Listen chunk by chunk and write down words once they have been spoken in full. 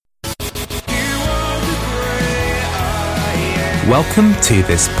Welcome to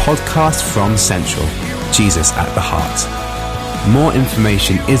this podcast from Central, Jesus at the Heart. More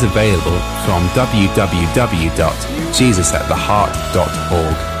information is available from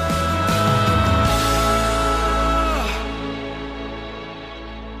www.jesusattheheart.org.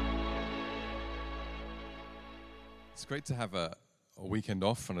 It's great to have a weekend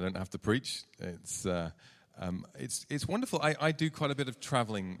off and I don't have to preach. It's wonderful. I do quite a bit of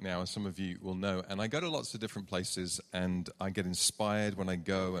traveling now, as some of you will know, and I go to lots of different places, and I get inspired when I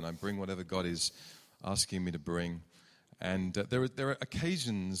go, and I bring whatever God is asking me to bring. And there are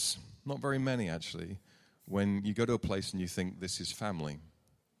occasions, not very many actually, when you go to a place and you think, this is family.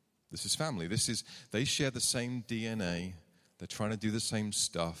 This is family. They share the same DNA. They're trying to do the same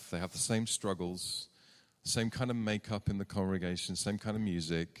stuff. They have the same struggles, same kind of makeup in the congregation, same kind of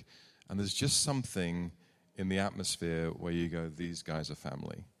music, and there's just something in the atmosphere where you go, these guys are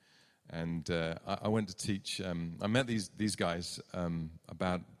family. And I went to teach, I met these guys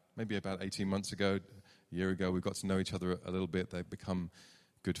about 18 months ago, a year ago. We got to know each other a little bit. They've become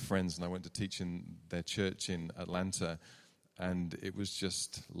good friends, and I went to teach in their church in Atlanta, and it was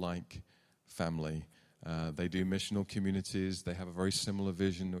just like family. They do missional communities. They have a very similar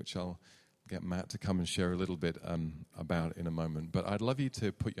vision, which I'll get Matt to come and share a little bit about in a moment. But I'd love you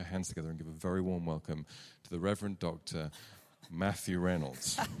to put your hands together and give a very warm welcome to the Reverend Dr. Matthew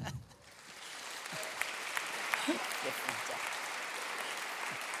Reynolds.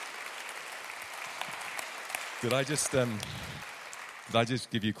 Did I just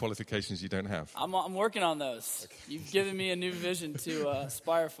give you qualifications you don't have? I'm working on those. Okay. You've given me a new vision to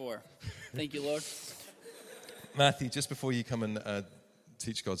aspire for. Thank you, Lord. Matthew, just before you come and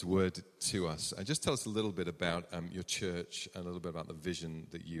teach God's word to us, just tell us a little bit about your church and a little bit about the vision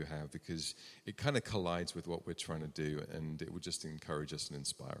that you have, because it kind of collides with what we're trying to do, and it would just encourage us and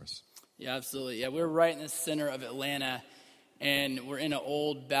inspire us. Yeah, absolutely. Yeah, we're right in the center of Atlanta, and we're in an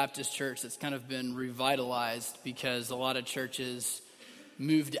old Baptist church that's kind of been revitalized because a lot of churches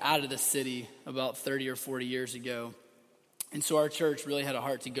moved out of the city about 30 or 40 years ago. And so our church really had a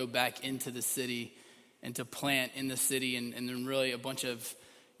heart to go back into the city and to plant in the city, and then really a bunch of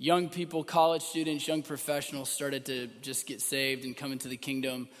young people, college students, young professionals started to just get saved and come into the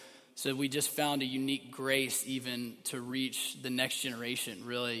kingdom. So we just found a unique grace even to reach the next generation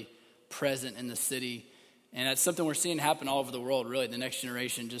really present in the city. And that's something we're seeing happen all over the world, really, the next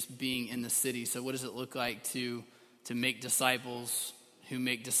generation just being in the city. So what does it look like to make disciples who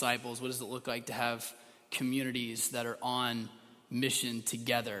make disciples? What does it look like to have communities that are on mission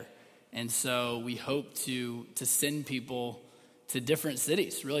together? And so we hope to send people to different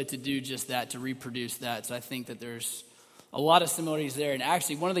cities, really to do just that, to reproduce that. So I think that there's a lot of similarities there. And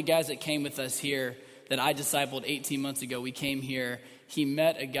actually, one of the guys that came with us here that I discipled 18 months ago, we came here, he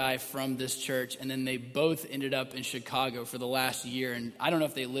met a guy from this church, and then they both ended up in Chicago for the last year. And I don't know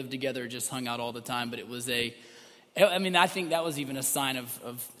if they lived together or just hung out all the time, but it was I think that was even a sign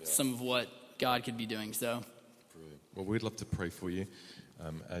of some of what God could be doing. So, brilliant. Well, we'd love to pray for you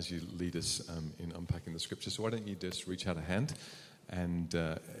as you lead us in unpacking the scripture. So why don't you just reach out a hand? And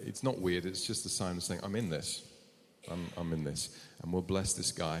it's not weird. It's just a sign of saying, I'm in this. I'm in this. And we'll bless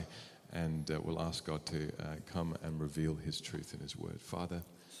this guy, and we'll ask God to come and reveal his truth in his word. Father,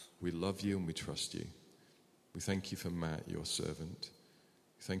 we love you and we trust you. We thank you for Matt, your servant.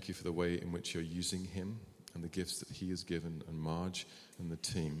 We thank you for the way in which you're using him and the gifts that he has given, and Marge and the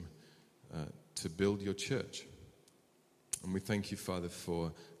team to build your church. And we thank you, Father,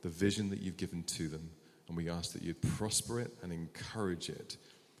 for the vision that you've given to them. And we ask that you'd prosper it and encourage it,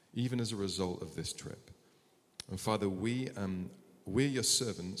 even as a result of this trip. And Father, we're your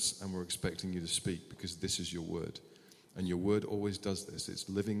servants, and we're expecting you to speak because this is your word. And your word always does this. It's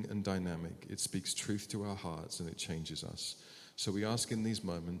living and dynamic. It speaks truth to our hearts, and it changes us. So we ask in these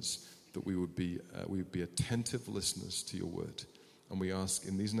moments that we would be attentive listeners to your word. And we ask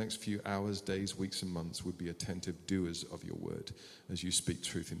in these next few hours, days, weeks, and months, we'd be attentive doers of your word as you speak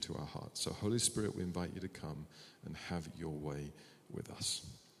truth into our hearts. So Holy Spirit, we invite you to come and have your way with us.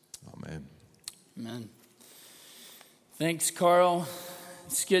 Amen. Amen. Thanks, Carl.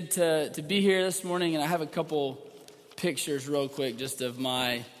 It's good to be here this morning, and I have a couple pictures real quick just of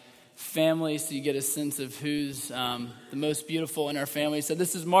my family so you get a sense of who's the most beautiful in our family. So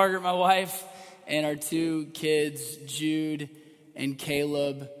this is Margaret, my wife, and our two kids, Jude and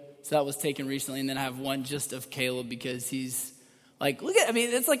Caleb. So that was taken recently. And then I have one just of Caleb because he's like,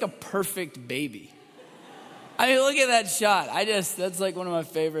 it's like a perfect baby. Look at that shot. That's like one of my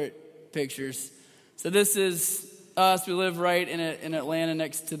favorite pictures. So this is us. We live right in Atlanta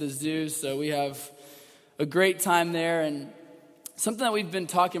next to the zoo. So we have a great time there. And something that we've been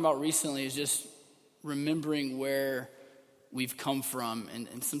talking about recently is just remembering where we've come from,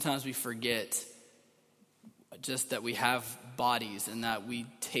 and sometimes we forget just that we have bodies and that we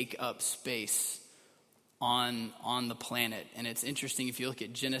take up space on the planet. And it's interesting if you look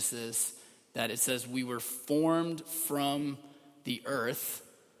at Genesis that it says we were formed from the earth,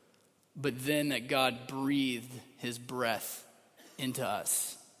 but then that God breathed his breath into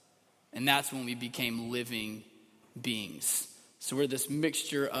us. And that's when we became living beings. So we're this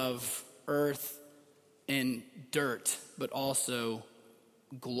mixture of earth and dirt, but also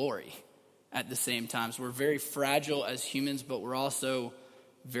glory at the same time. So we're very fragile as humans, but we're also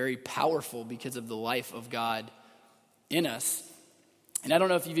very powerful because of the life of God in us. And I don't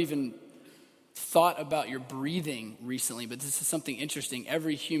know if you've even thought about your breathing recently, but this is something interesting.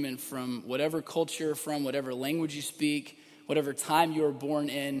 Every human, from whatever culture, from whatever language you speak, whatever time you were born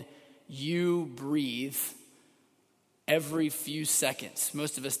in, you breathe every few seconds.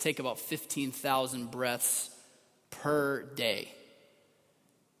 Most of us take about 15,000 breaths per day.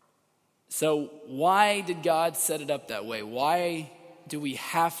 So why did God set it up that way? Why do we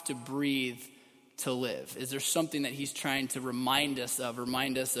have to breathe to live? Is there something that he's trying to remind us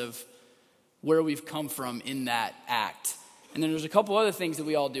of where we've come from in that act? And then there's a couple other things that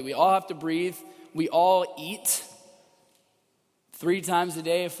we all do. We all have to breathe. We all eat 3 times a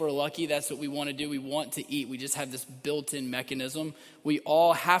day if we're lucky. That's what we want to do. We want to eat. We just have this built-in mechanism. We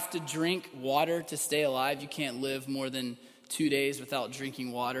all have to drink water to stay alive. You can't live more than 2 days without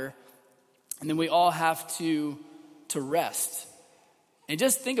drinking water. And then we all have to rest. And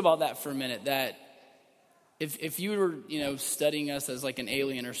just think about that for a minute, that if you were, studying us as like an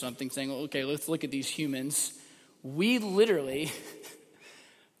alien or something, saying, well, okay, let's look at these humans. We literally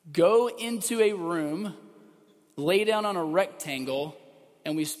go into a room, lay down on a rectangle,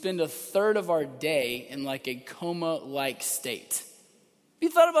 and we spend a third of our day in like a coma-like state. Have you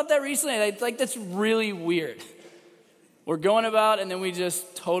thought about that recently? Like that's really weird. We're going about and then we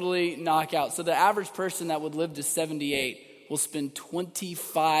just totally knock out. So the average person that would live to 78 will spend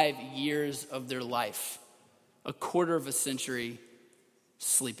 25 years of their life, a quarter of a century,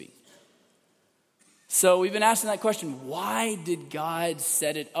 sleeping. So we've been asking that question, why did God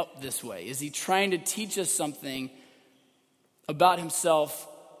set it up this way? Is he trying to teach us something about himself,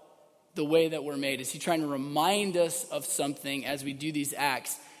 the way that we're made? Is he trying to remind us of something as we do these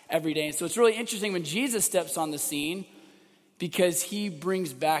acts every day? And so it's really interesting when Jesus steps on the scene, because he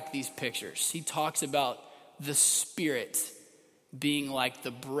brings back these pictures. He talks about the Spirit being like the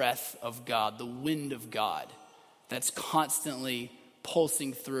breath of God, the wind of God that's constantly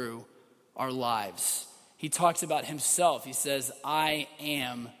pulsing through our lives. He talks about himself. He says, I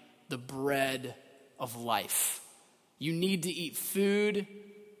am the bread of life. You need to eat food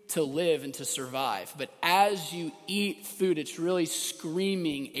to live and to survive. But as you eat food, it's really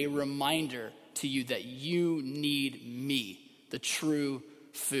screaming a reminder to you that you need me, the true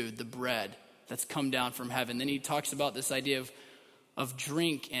food, the bread that's come down from heaven. Then he talks about this idea of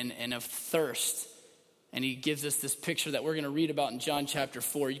drink and of thirst. And he gives us this picture that we're going to read about in John chapter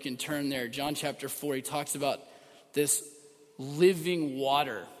 4. You can turn there. John chapter 4, he talks about this living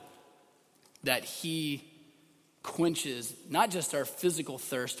water that he quenches not just our physical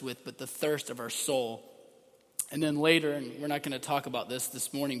thirst with, but the thirst of our soul. And then later, and we're not going to talk about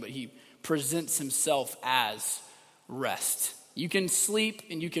this morning, but he presents himself as rest. You can sleep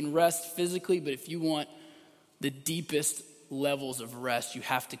and you can rest physically, but if you want the deepest levels of rest, you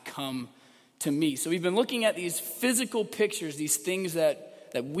have to come to me. So we've been looking at these physical pictures, these things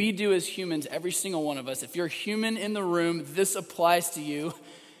that we do as humans, every single one of us. If you're human in the room, this applies to you.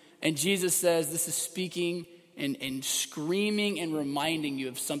 And Jesus says this is speaking and screaming and reminding you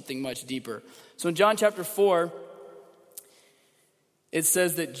of something much deeper. So in John chapter 4, it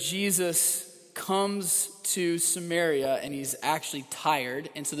says that Jesus comes to Samaria and he's actually tired.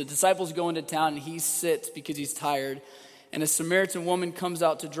 And so the disciples go into town and he sits because he's tired. And a Samaritan woman comes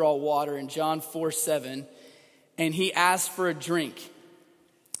out to draw water in John 4:7, and he asks for a drink.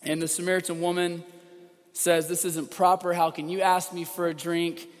 And the Samaritan woman says, this isn't proper. How can you ask me for a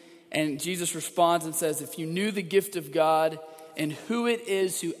drink? And Jesus responds and says, if you knew the gift of God and who it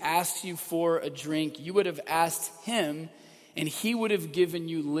is who asks you for a drink, you would have asked him, and he would have given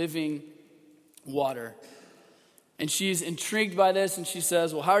you living water. And she's intrigued by this, and she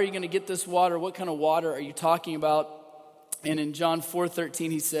says, well, how are you going to get this water? What kind of water are you talking about? And in John 4:13,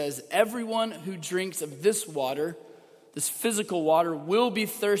 he says, everyone who drinks of this water, this physical water, will be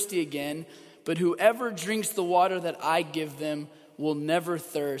thirsty again, but whoever drinks the water that I give them will never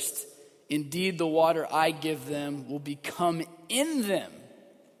thirst. Indeed, the water I give them will become in them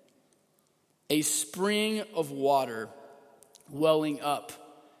a spring of water welling up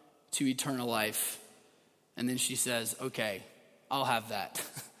to eternal life. And then she says, okay, I'll have that.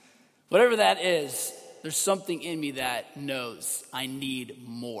 Whatever that is, there's something in me that knows I need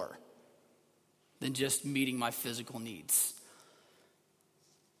more than just meeting my physical needs.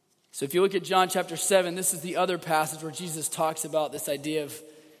 So if you look at John chapter 7, this is the other passage where Jesus talks about this idea of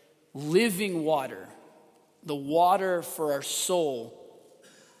living water, the water for our soul.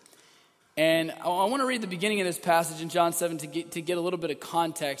 And I want to read the beginning of this passage in John 7 to get a little bit of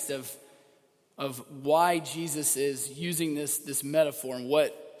context of why Jesus is using this metaphor and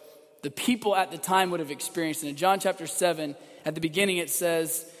what the people at the time would have experienced. And in John chapter 7, at the beginning it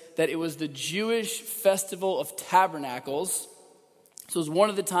says that it was the Jewish festival of tabernacles. So it was one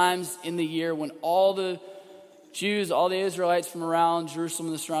of the times in the year when all the Jews, all the Israelites from around Jerusalem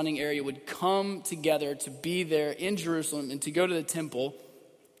and the surrounding area would come together to be there in Jerusalem and to go to the temple.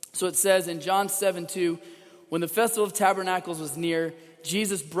 So it says in John 7:2, when the festival of tabernacles was near,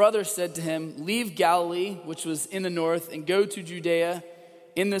 Jesus' brother said to him, leave Galilee, which was in the north, and go to Judea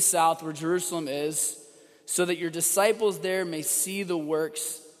in the south where Jerusalem is, so that your disciples there may see the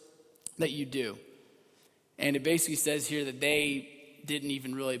works that you do. And it basically says here that they didn't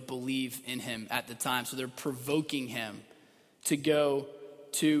even really believe in him at the time. So they're provoking him to go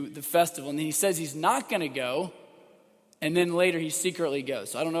to the festival. And then he says he's not going to go. And then later he secretly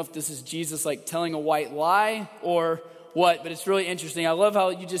goes. So I don't know if this is Jesus like telling a white lie or what, but it's really interesting. I love how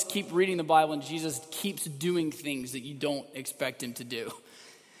you just keep reading the Bible and Jesus keeps doing things that you don't expect him to do.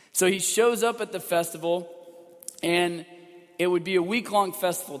 So he shows up at the festival, and it would be a week-long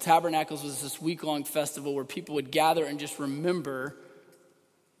festival. Tabernacles was this week-long festival where people would gather and just remember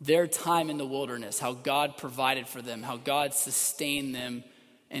their time in the wilderness, how God provided for them, how God sustained them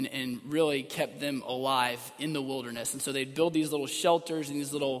and really kept them alive in the wilderness. And so they'd build these little shelters and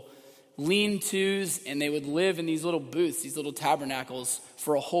these little lean-tos, and they would live in these little booths, these little tabernacles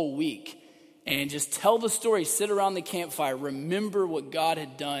for a whole week. And just tell the story, sit around the campfire, remember what God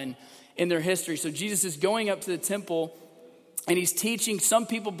had done in their history. So Jesus is going up to the temple, and he's teaching. Some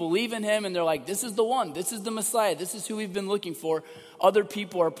people believe in him, and they're like, this is the one, this is the Messiah, this is who we've been looking for. Other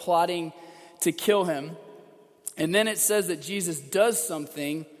people are plotting to kill him. And then it says that Jesus does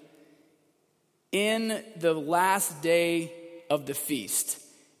something in the last day of the feast.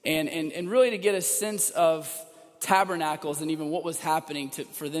 And really to get a sense of tabernacles and even what was happening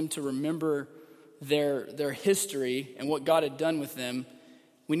for them to remember their history and what God had done with them,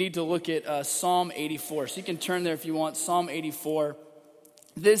 we need to look at Psalm 84. So you can turn there if you want, Psalm 84.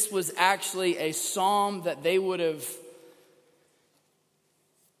 This was actually a psalm that they would have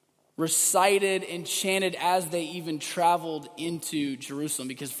recited and chanted as they even traveled into Jerusalem.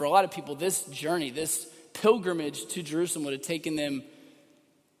 Because for a lot of people, this journey, this pilgrimage to Jerusalem would have taken them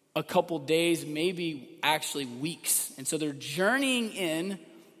a couple days, maybe actually weeks. And so they're journeying in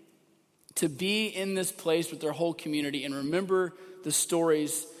to be in this place with their whole community and remember the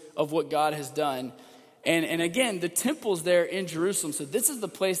stories of what God has done. And again, the temple's there in Jerusalem. So this is the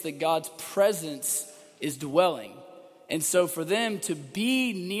place that God's presence is dwelling. And so for them to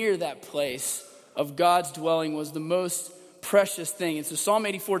be near that place of God's dwelling was the most precious thing. And so Psalm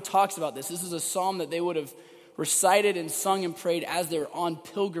 84 talks about this. This is a psalm that they would have recited and sung and prayed as they were on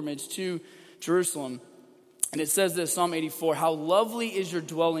pilgrimage to Jerusalem. And it says this, Psalm 84, how lovely is your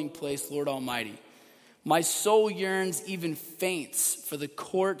dwelling place, Lord Almighty. My soul yearns, even faints, for the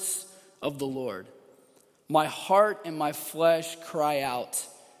courts of the Lord. My heart and my flesh cry out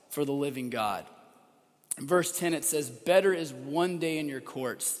for the living God. In verse 10 it says, better is one day in your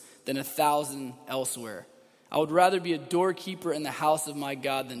courts than 1,000 elsewhere. I would rather be a doorkeeper in the house of my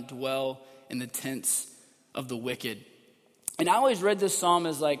God than dwell in the tents of the wicked. And I always read this psalm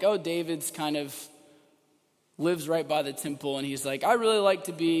as like, oh, David's kind of lives right by the temple, and he's like, I really like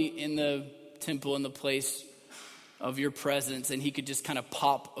to be in the temple, in the place of your presence, and he could just kind of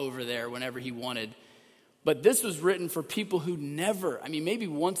pop over there whenever he wanted. But this was written for people who never, maybe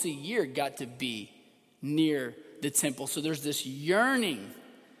once a year got to be near the temple. So there's this yearning,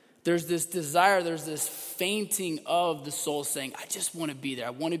 there's this desire, there's this fainting of the soul saying, I just want to be there.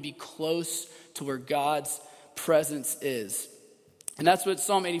 I want to be close to where God's presence is. And that's what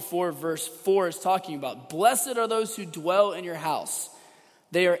Psalm 84 verse 4 is talking about. Blessed are those who dwell in your house.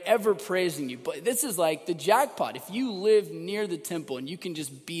 They are ever praising you. But this is like the jackpot. If you live near the temple and you can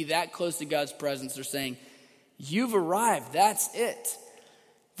just be that close to God's presence, they're saying, you've arrived. That's it.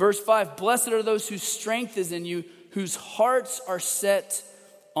 Verse 5, blessed are those whose strength is in you, whose hearts are set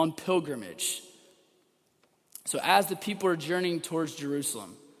on pilgrimage. So as the people are journeying towards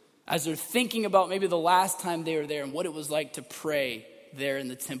Jerusalem, as they're thinking about maybe the last time they were there and what it was like to pray there in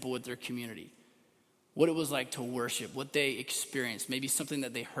the temple with their community, what it was like to worship, what they experienced, maybe something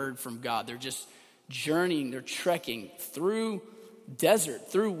that they heard from God. They're just journeying, they're trekking through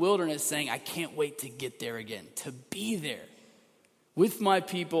desert, through wilderness, saying, I can't wait to get there again, to be there with my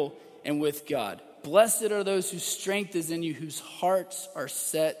people and with God. Blessed are those whose strength is in you, whose hearts are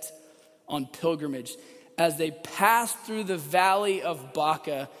set on pilgrimage. As they pass through the valley of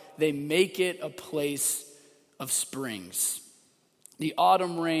Baca, they make it a place of springs. The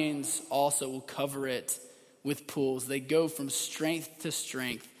autumn rains also will cover it with pools. They go from strength to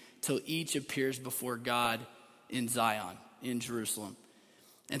strength till each appears before God in Zion, in Jerusalem.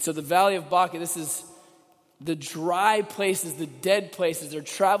 And so the valley of Baca, this is the dry places, the dead places. They're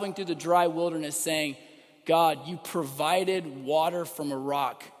traveling through the dry wilderness saying, God, you provided water from a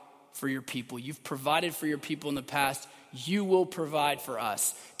rock for your people. You've provided for your people in the past. You will provide for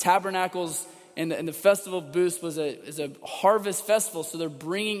us. Tabernacles and the Festival of Booths is a harvest festival. So they're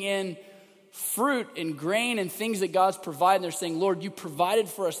bringing in fruit and grain and things that God's provided. They're saying, Lord, you provided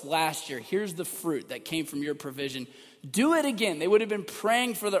for us last year. Here's the fruit that came from your provision. Do it again. They would have been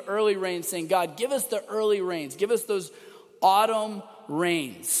praying for the early rains, saying, God, give us the early rains. Give us those autumn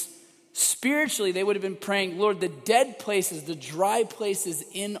rains. Spiritually, they would have been praying, Lord, the dead places, the dry places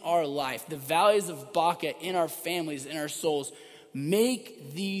in our life, the valleys of Baca in our families, in our souls,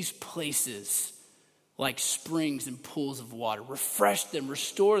 make these places like springs and pools of water. Refresh them,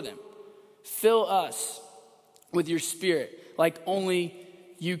 restore them. Fill us with your spirit like only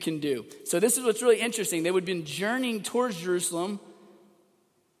you can do. So this is what's really interesting. They would have been journeying towards Jerusalem,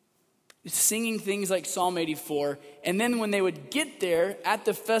 singing things like Psalm 84. And then when they would get there at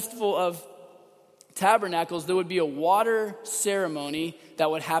the Festival of Tabernacles, there would be a water ceremony that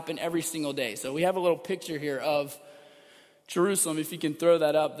would happen every single day. So we have a little picture here of Jerusalem, if you can throw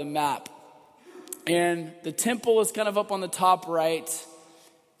that up, the map. And the temple is kind of up on the top right.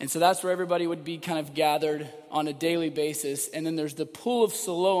 And so that's where everybody would be kind of gathered on a daily basis. And then there's the Pool of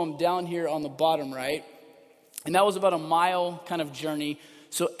Siloam down here on the bottom right. And that was about a mile kind of journey.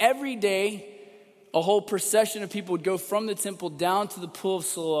 So every day, a whole procession of people would go from the temple down to the Pool of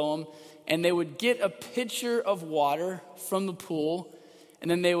Siloam. And they would get a pitcher of water from the pool. And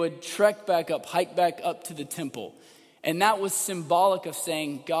then they would trek back up, hike back up to the temple. And that was symbolic of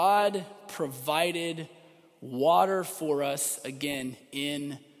saying, God provided water for us again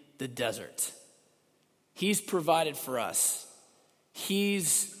in the desert. He's provided for us. He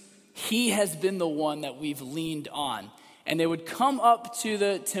has been the one that we've leaned on. And they would come up to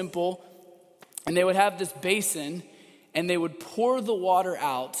the temple and they would have this basin and they would pour the water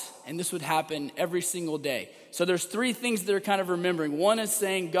out, and this would happen every single day. So there's three things they're kind of remembering. One is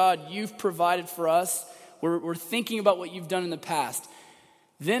saying, God, you've provided for us. We're thinking about what you've done in the past.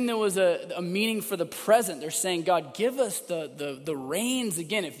 Then there was a meaning for the present. They're saying, God, give us the rains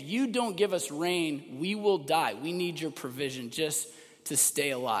again. If you don't give us rain, we will die. We need your provision just to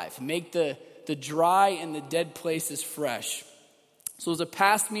stay alive. Make the dry and the dead places fresh. So it was a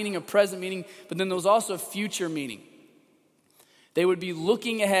past meaning, a present meaning, but then there was also a future meaning. They would be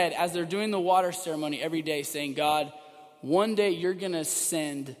looking ahead as they're doing the water ceremony every day, saying, God, one day you're going to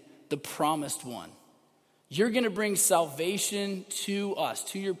send the promised one. You're going to bring salvation to us,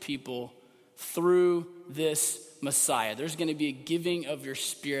 to your people, through this Messiah. There's going to be a giving of your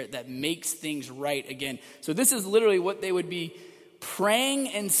spirit that makes things right again. So this is literally what they would be praying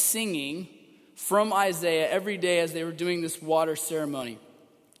and singing from Isaiah every day as they were doing this water ceremony.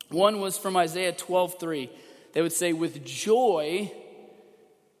 One was from Isaiah 12:3. They would say, with joy,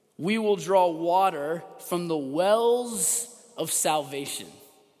 we will draw water from the wells of salvation.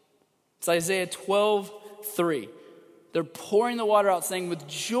 It's Isaiah 12:3. They're pouring the water out, saying, with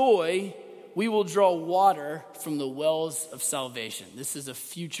joy, we will draw water from the wells of salvation. This is a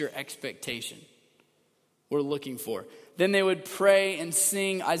future expectation we're looking for. Then they would pray and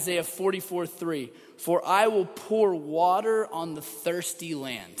sing Isaiah 44:3. For I will pour water on the thirsty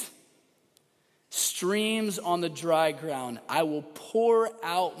land, streams on the dry ground. I will pour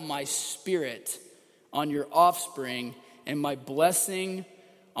out my spirit on your offspring and my blessing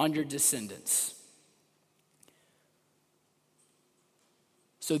on your descendants.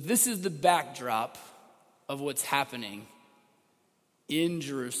 So this is the backdrop of what's happening in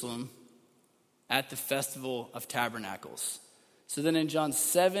Jerusalem at the Festival of Tabernacles. So then in John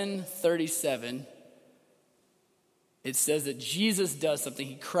 7:37, it says that Jesus does something.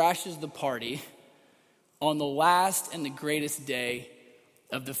 He crashes the party on the last and the greatest day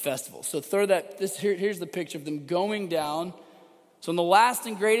of the festival. So here's the picture of them going down. So on the last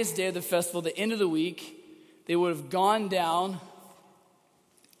and greatest day of the festival, the end of the week, they would have gone down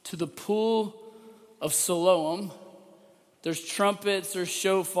to the Pool of Siloam. There's trumpets, there's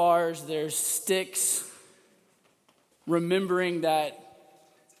shofars, there's sticks, remembering that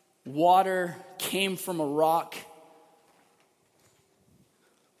water came from a rock,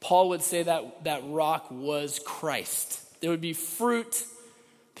 Paul would say that that rock was Christ. There would be fruit.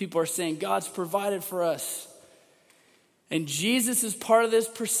 People are saying, God's provided for us. And Jesus is part of this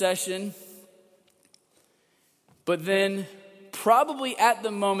procession. But then, probably at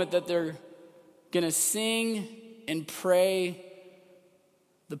the moment that they're going to sing and pray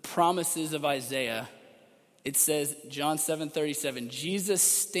the promises of Isaiah, it says, John 7:37, Jesus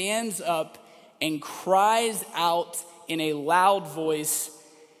stands up and cries out in a loud voice,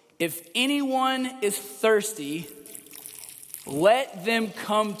 "If anyone is thirsty, let them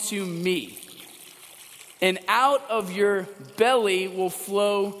come to me. And out of your belly will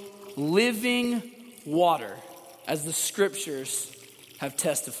flow living water," as the scriptures have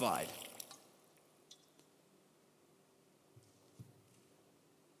testified.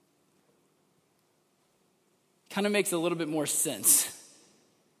 Kind of makes a little bit more sense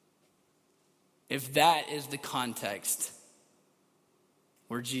if that is the context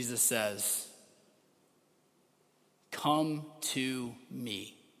where Jesus says, "Come to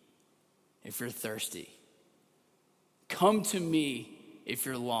me if you're thirsty. Come to me if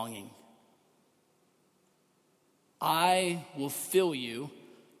you're longing. I will fill you,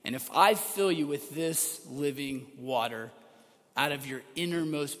 and if I fill you with this living water out of your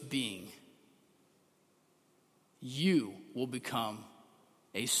innermost being, you will become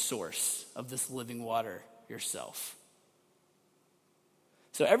a source of this living water yourself."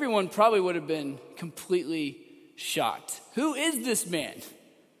 So everyone probably would have been completely shocked. Who is this man?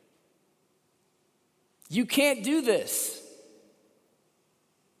 You can't do this.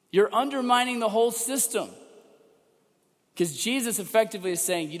 You're undermining the whole system. Because Jesus effectively is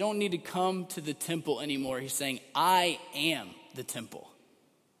saying, you don't need to come to the temple anymore. He's saying, I am the temple.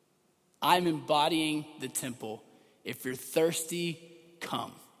 I'm embodying the temple. If you're thirsty,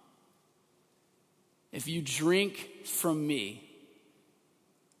 come. If you drink from me,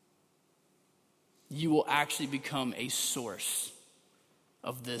 you will actually become a source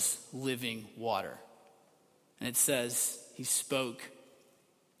of this living water. And it says he spoke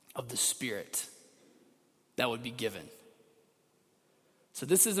of the Spirit that would be given. So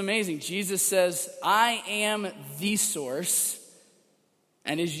this is amazing. Jesus says, I am the source.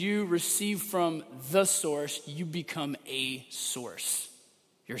 And as you receive from the source, you become a source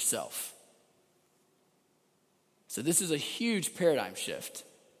yourself. So this is a huge paradigm shift.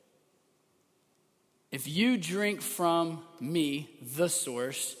 If you drink from me, the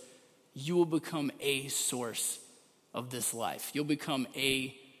source, you will become a source of this life. You'll become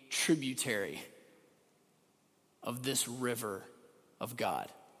a tributary of this river of God.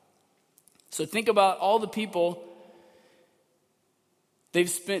 So think about all the people. They've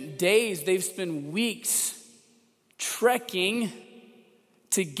spent days, they've spent weeks trekking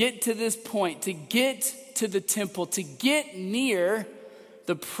to get to this point, to get to the temple, to get near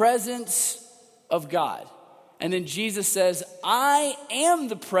the presence of God. And then Jesus says, I am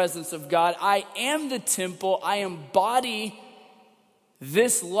the presence of God. I am the temple. I embody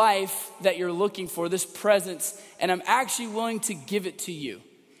this life that you're looking for, this presence, and I'm actually willing to give it to you.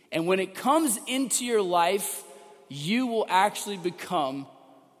 And when it comes into your life, you will actually become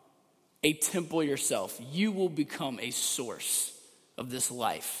a temple yourself. You will become a source of this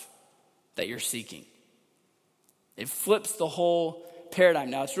life that you're seeking. It flips the whole paradigm.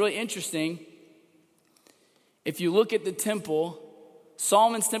 Now, it's really interesting. If you look at the temple,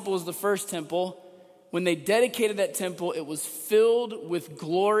 Solomon's temple was the first temple. When they dedicated that temple, it was filled with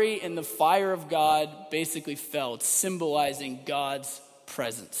glory, and the fire of God basically fell, symbolizing God's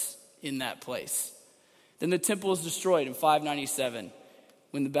presence in that place. Then the temple was destroyed in 597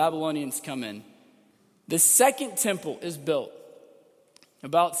 when the Babylonians come in. The second temple is built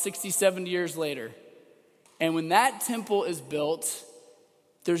about 60, 70 years later. And when that temple is built,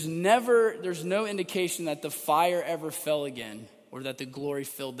 there's no indication that the fire ever fell again or that the glory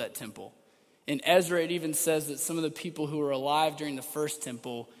filled that temple. In Ezra, it even says that some of the people who were alive during the first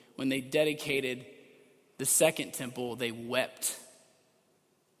temple, when they dedicated the second temple, they wept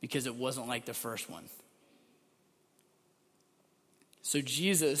because it wasn't like the first one. So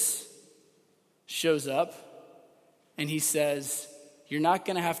Jesus shows up and he says, you're not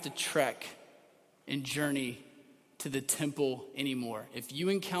going to have to trek and journey to the temple anymore. If you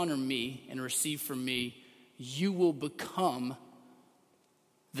encounter me and receive from me, you will become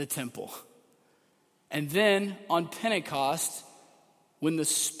the temple. And then on Pentecost, when the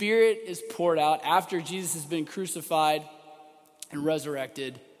Spirit is poured out after Jesus has been crucified and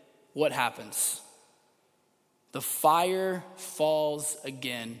resurrected, what happens? The fire falls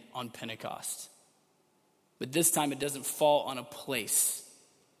again on Pentecost. But this time it doesn't fall on a place.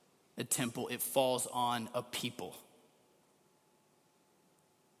 the temple, it falls on a people.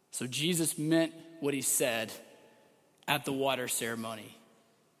 So Jesus meant what he said at the water ceremony.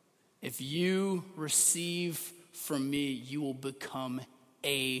 If you receive from me, you will become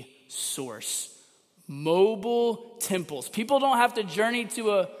a source. Mobile temples. People don't have to journey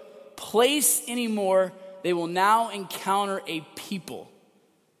to a place anymore. They will now encounter a people.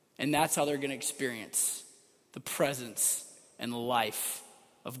 And that's how they're going to experience the presence and the life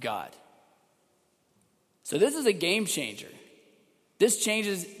of God. So this is a game changer. This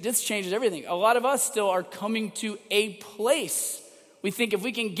changes everything. A lot of us still are coming to a place. We think if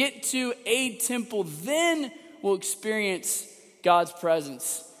we can get to a temple, then we'll experience God's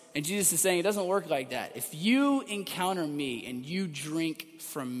presence. And Jesus is saying it doesn't work like that. If you encounter me and you drink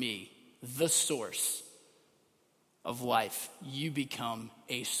from me, the source of life, you become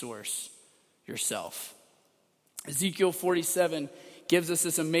a source yourself. Ezekiel 47 gives us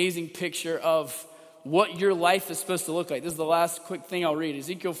this amazing picture of what your life is supposed to look like. This is the last quick thing I'll read.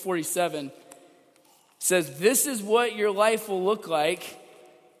 Ezekiel 47 says, this is what your life will look like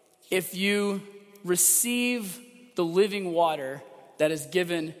if you receive the living water that is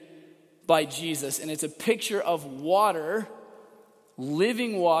given by Jesus. And it's a picture of water,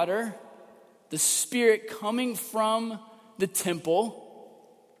 living water, the Spirit coming from the temple,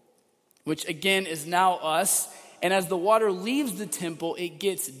 which again is now us. And as the water leaves the temple, it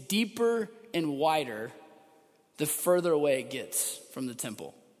gets deeper and wider the further away it gets from the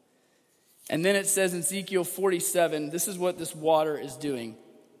temple. And then it says in Ezekiel 47, this is what this water is doing.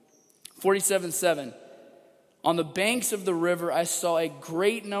 47:7, on the banks of the river I saw a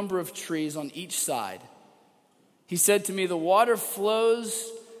great number of trees on each side. He said to me, the water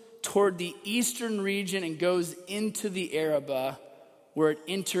flows toward the eastern region and goes into the Arabah, where it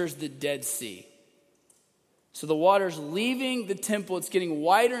enters the Dead Sea. So the water's leaving the temple. It's getting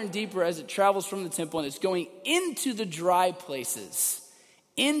wider and deeper as it travels from the temple, and it's going into the dry places,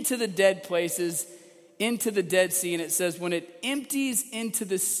 into the dead places, into the Dead Sea. And it says, when it empties into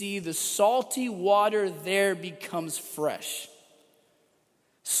the sea, the salty water there becomes fresh.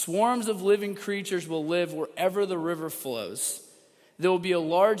 Swarms of living creatures will live wherever the river flows. There will be a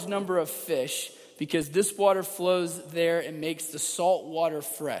large number of fish, because this water flows there and makes the salt water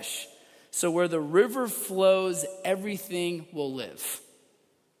fresh. So where the river flows, everything will live.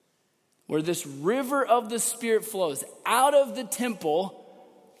 Where this river of the Spirit flows out of the temple,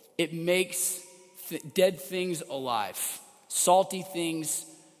 it makes dead things alive, salty things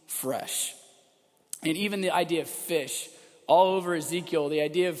fresh. And even the idea of fish, all over Ezekiel, the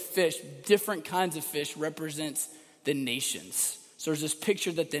idea of fish, different kinds of fish, represents the nations. So there's this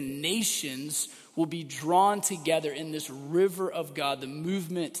picture that the nations will be drawn together in this river of God, the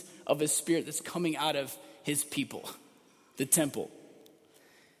movement of his Spirit that's coming out of his people, the temple.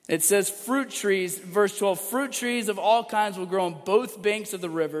 It says fruit trees, verse 12, fruit trees of all kinds will grow on both banks of the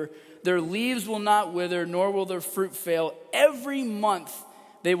river. Their leaves will not wither, nor will their fruit fail. Every month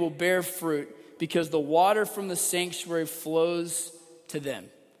they will bear fruit, because the water from the sanctuary flows to them.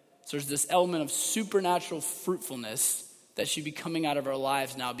 So there's this element of supernatural fruitfulness that should be coming out of our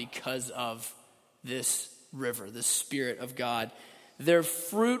lives now because of this river, the Spirit of God. Their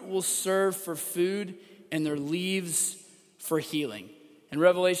fruit will serve for food, and their leaves for healing. In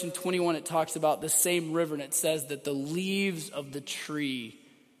Revelation 21, it talks about the same river, and it says that the leaves of the trees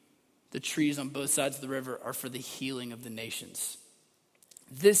on both sides of the river, are for the healing of the nations.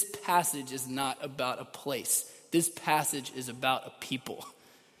 This passage is not about a place. This passage is about a people.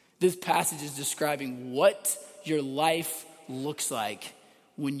 This passage is describing what your life looks like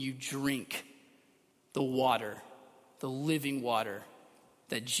when you drink the water, the living water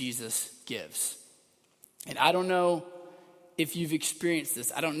that Jesus gives. And I don't know if you've experienced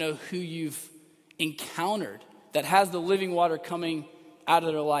this. I don't know who you've encountered that has the living water coming out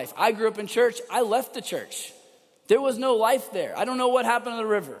of their life. I grew up in church. I left the church. There was no life there. I don't know what happened to the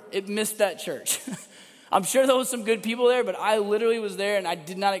river. It missed that church. I'm sure there was some good people there, but I literally was there and I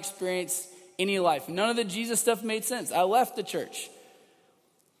did not experience any life. None of the Jesus stuff made sense. I left the church.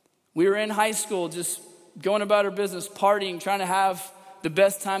 We were in high school just going about our business, partying, trying to have the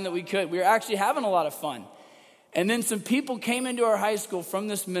best time that we could. We were actually having a lot of fun. And then some people came into our high school from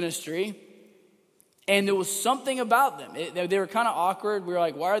this ministry, and there was something about them. They were kind of awkward. We were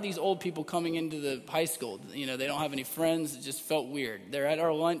like, why are these old people coming into the high school? You know, they don't have any friends. It just felt weird. They're at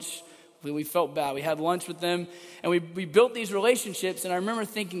our lunch. We felt bad. We had lunch with them, and we built these relationships, and I remember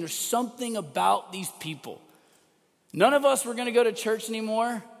thinking there's something about these people. None of us were going to go to church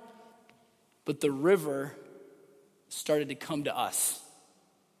anymore, but the river started to come to us.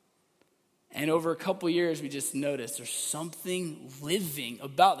 And over a couple years, we just noticed there's something living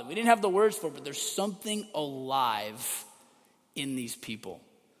about them. We didn't have the words for it, but there's something alive in these people.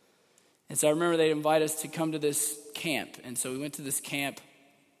 And so I remember they'd invite us to come to this camp. And so we went to this camp.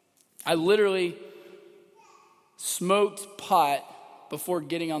 I literally smoked pot before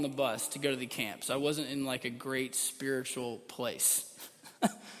getting on the bus to go to the camp. So I wasn't in like a great spiritual place.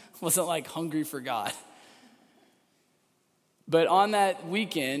 Wasn't like hungry for God. But on that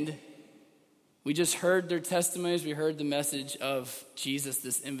weekend, we just heard their testimonies. We heard the message of Jesus,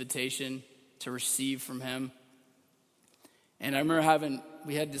 this invitation to receive from him. And I remember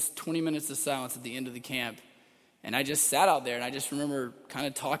we had this 20 minutes of silence at the end of the camp. And I just sat out there and I just remember kind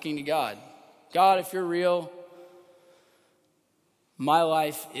of talking to God. God, if you're real, my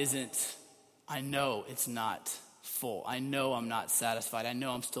life I know it's not full. I know I'm not satisfied. I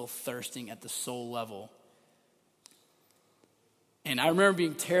know I'm still thirsting at the soul level. And I remember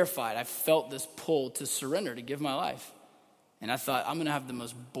being terrified. I felt this pull to surrender, to give my life. And I thought, I'm going to have the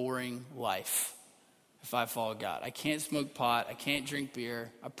most boring life if I follow God. I can't smoke pot. I can't drink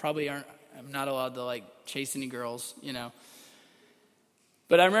beer. I'm not allowed to like chase any girls, you know.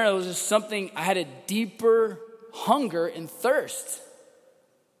 But I remember it was just something, I had a deeper hunger and thirst.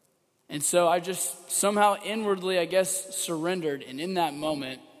 And so I just somehow inwardly, I guess, surrendered. And in that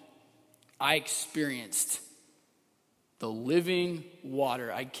moment, I experienced the living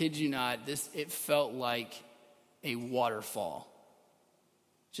water. I kid you not, it felt like a waterfall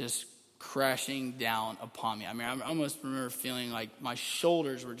just crashing down upon me. I mean, I almost remember feeling like my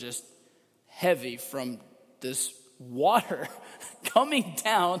shoulders were just heavy from this water coming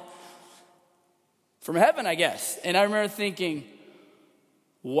down from heaven, I guess. And I remember thinking,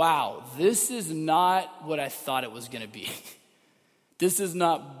 wow, this is not what I thought it was going to be. This is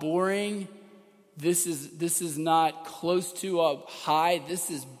not boring. This is not close to a high. This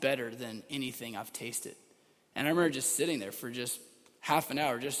is better than anything I've tasted. And I remember just sitting there for just half an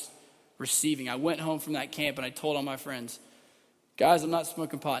hour, just receiving. I went home from that camp and I told all my friends, guys, I'm not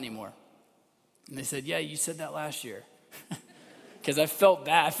smoking pot anymore. And they said, yeah, you said that last year. Because I felt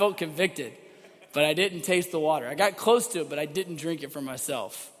bad. I felt convicted. But I didn't taste the water. I got close to it, but I didn't drink it for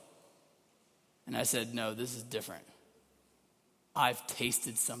myself. And I said, no, this is different. I've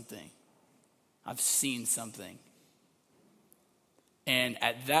tasted something. I've seen something. And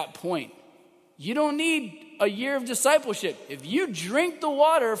at that point, you don't need a year of discipleship. If you drink the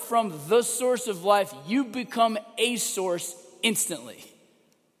water from the source of life, you become a source instantly.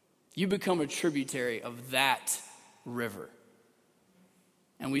 You become a tributary of that river.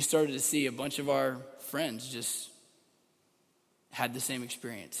 And we started to see a bunch of our friends just had the same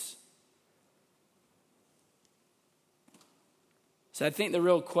experience. So I think the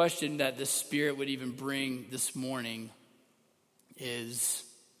real question that the Spirit would even bring this morning is,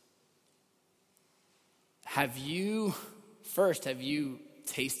 have you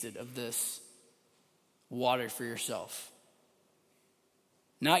tasted of this water for yourself?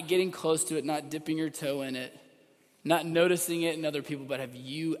 Not getting close to it, not dipping your toe in it, not noticing it in other people, but have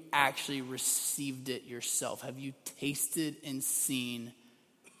you actually received it yourself? Have you tasted and seen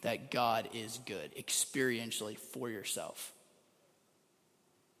that God is good experientially for yourself?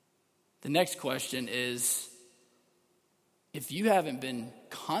 The next question is, if you haven't been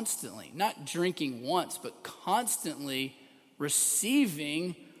constantly, not drinking once, but constantly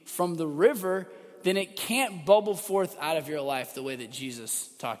receiving from the river, then it can't bubble forth out of your life the way that Jesus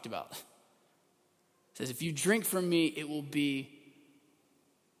talked about. It says, if you drink from me, it will be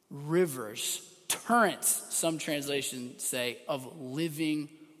rivers, torrents, some translations say, of living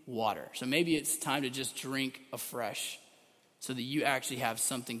water. So maybe it's time to just drink afresh so that you actually have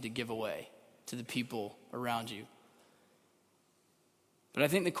something to give away to the people around you. But I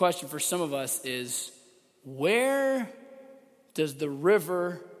think the question for some of us is, where does the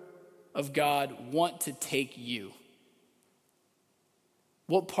river of God want to take you?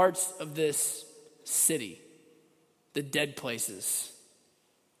 What parts of this city, the dead places,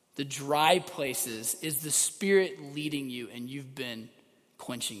 the dry places, is the Spirit leading you and you've been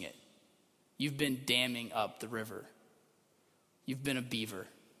quenching it? You've been damming up the river. You've been a beaver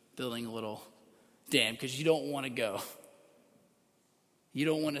building a little dam because you don't want to go. You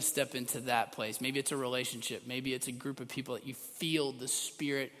don't want to step into that place. Maybe it's a relationship. Maybe it's a group of people that you feel the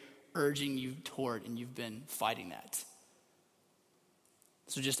Spirit urging you toward, and you've been fighting that.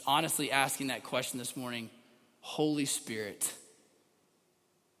 So just honestly asking that question this morning, Holy Spirit,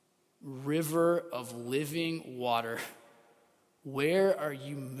 river of living water, where are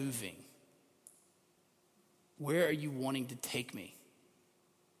you moving? Where are you wanting to take me?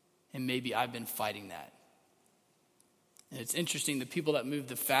 And maybe I've been fighting that. And it's interesting, the people that move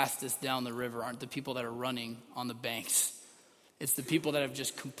the fastest down the river aren't the people that are running on the banks. It's the people that have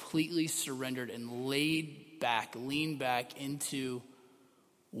just completely surrendered and leaned back into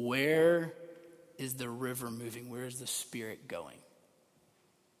where is the river moving? Where is the Spirit going?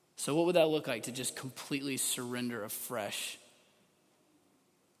 So what would that look like to just completely surrender afresh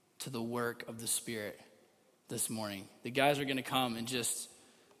to the work of the Spirit this morning? The guys are going to come and just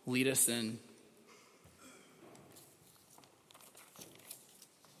lead us in.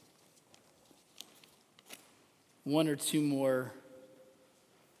 One or two more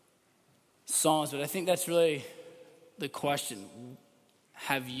songs, but I think that's really the question.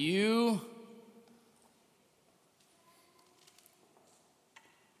 Have you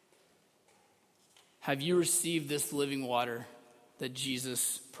received this living water that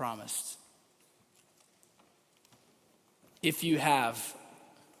Jesus promised? If you have,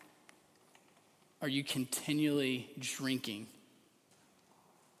 are you continually drinking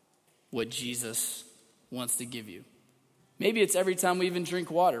what Jesus wants to give you? Maybe it's every time we even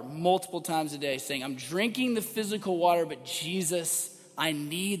drink water, multiple times a day, saying, I'm drinking the physical water, but Jesus, I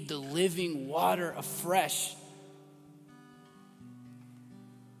need the living water afresh.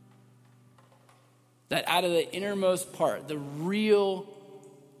 That out of the innermost part, the real,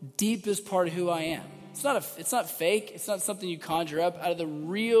 deepest part of who I am. It's not fake. It's not something you conjure up. Out of the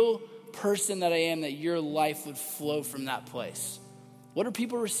real person that I am, that your life would flow from that place. What are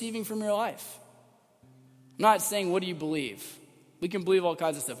people receiving from your life? I'm not saying, what do you believe? We can believe all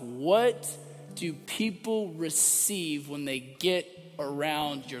kinds of stuff. What do people receive when they get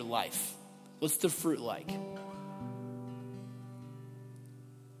around your life? What's the fruit like?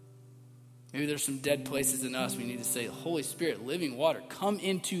 Maybe there's some dead places in us. We need to say, Holy Spirit, living water, come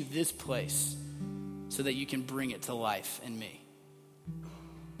into this place so that you can bring it to life in me.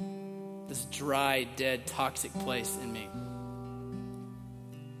 This dry, dead, toxic place in me.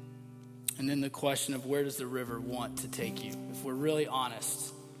 And then the question of where does the river want to take you, if we're really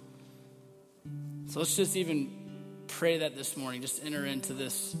honest. So let's just even pray that this morning. Just enter into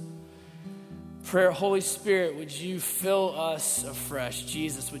this prayer. Holy Spirit, would you fill us afresh?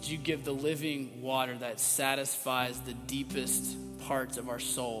 Jesus, would you give the living water that satisfies the deepest parts of our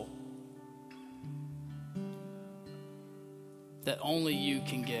soul that only you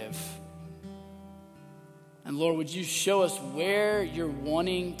can give? And Lord, would you show us where you're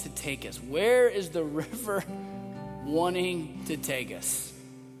wanting to take us? Where is the river wanting to take us?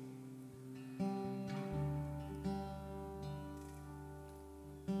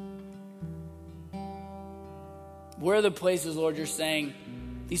 Where are the places, Lord, you're saying,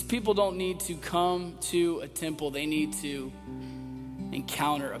 these people don't need to come to a temple. They need to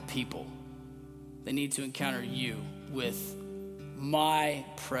encounter a people. They need to encounter you with my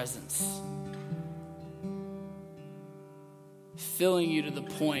presence. Filling you to the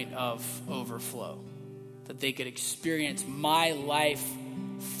point of overflow, that they could experience my life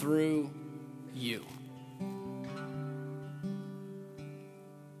through you.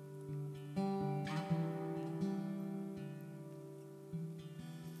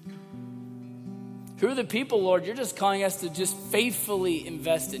 Who are the people, Lord, you're just calling us to just faithfully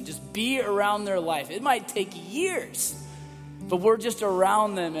invest in, just be around their life? It might take years, but we're just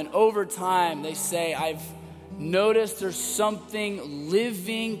around them, and over time they say, I've noticed there's something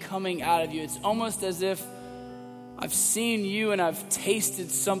living coming out of you. It's almost as if I've seen you and I've tasted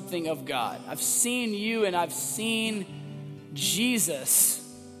something of God. I've seen you and I've seen Jesus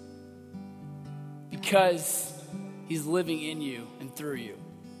because he's living in you and through you.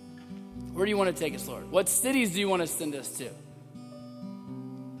 Where do you want to take us, Lord? What cities do you want to send us to?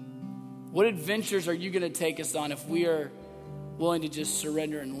 What adventures are you going to take us on if we are willing to just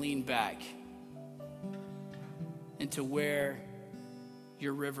surrender and lean back into where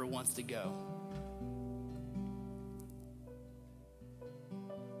your river wants to go?